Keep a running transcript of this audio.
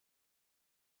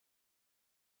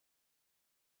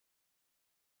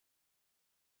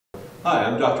Hi,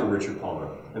 I'm Dr. Richard Palmer,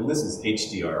 and this is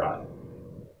HDRI.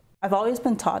 I've always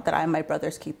been taught that I'm my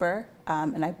brother's keeper,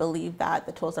 and I believe that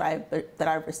the tools that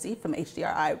I've received from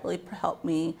HDRI really helped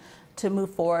me to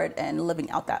move forward and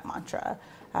living out that mantra.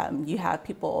 You have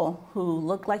people who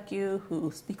look like you,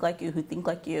 who speak like you, who think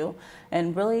like you,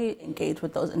 and really engage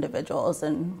with those individuals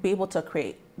and be able to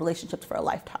create relationships for a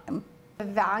lifetime. The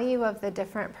value of the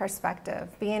different perspective,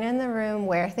 being in the room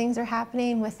where things are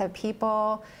happening with the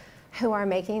people who are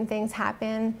making things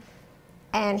happen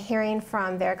and hearing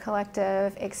from their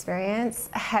collective experience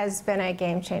has been a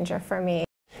game changer for me.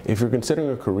 If you're considering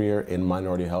a career in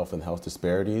minority health and health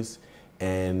disparities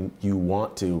and you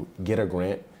want to get a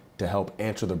grant to help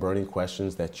answer the burning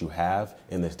questions that you have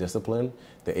in this discipline,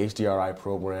 the HDRI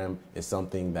program is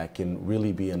something that can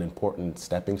really be an important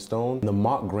stepping stone. The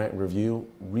mock grant review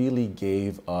really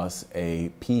gave us a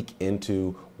peek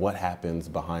into what happens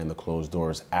behind the closed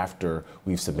doors after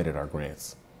we've submitted our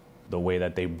grants. The way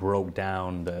that they broke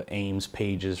down the AIMS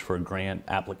pages for grant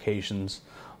applications,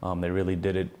 they really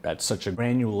did it at such a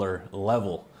granular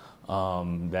level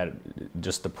that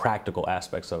just the practical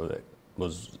aspects of it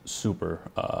was super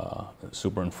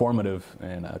informative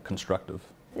and constructive.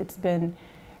 It's been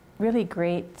really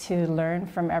great to learn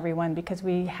from everyone because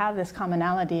we have this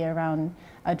commonality around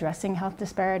addressing health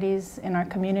disparities in our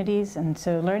communities, and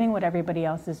so learning what everybody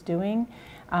else is doing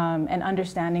and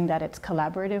understanding that it's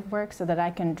collaborative work so that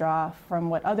I can draw from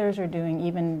what others are doing,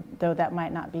 even though that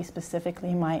might not be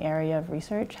specifically my area of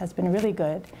research, has been really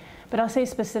good. But I'll say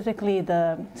specifically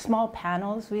the small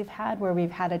panels we've had where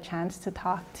we've had a chance to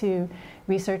talk to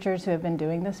researchers who have been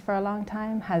doing this for a long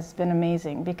time has been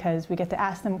amazing because we get to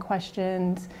ask them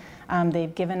questions,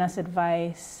 they've given us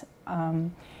advice,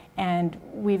 and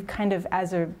we've kind of,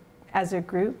 as a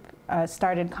group,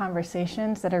 started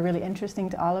conversations that are really interesting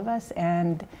to all of us,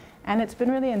 and it's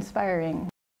been really inspiring.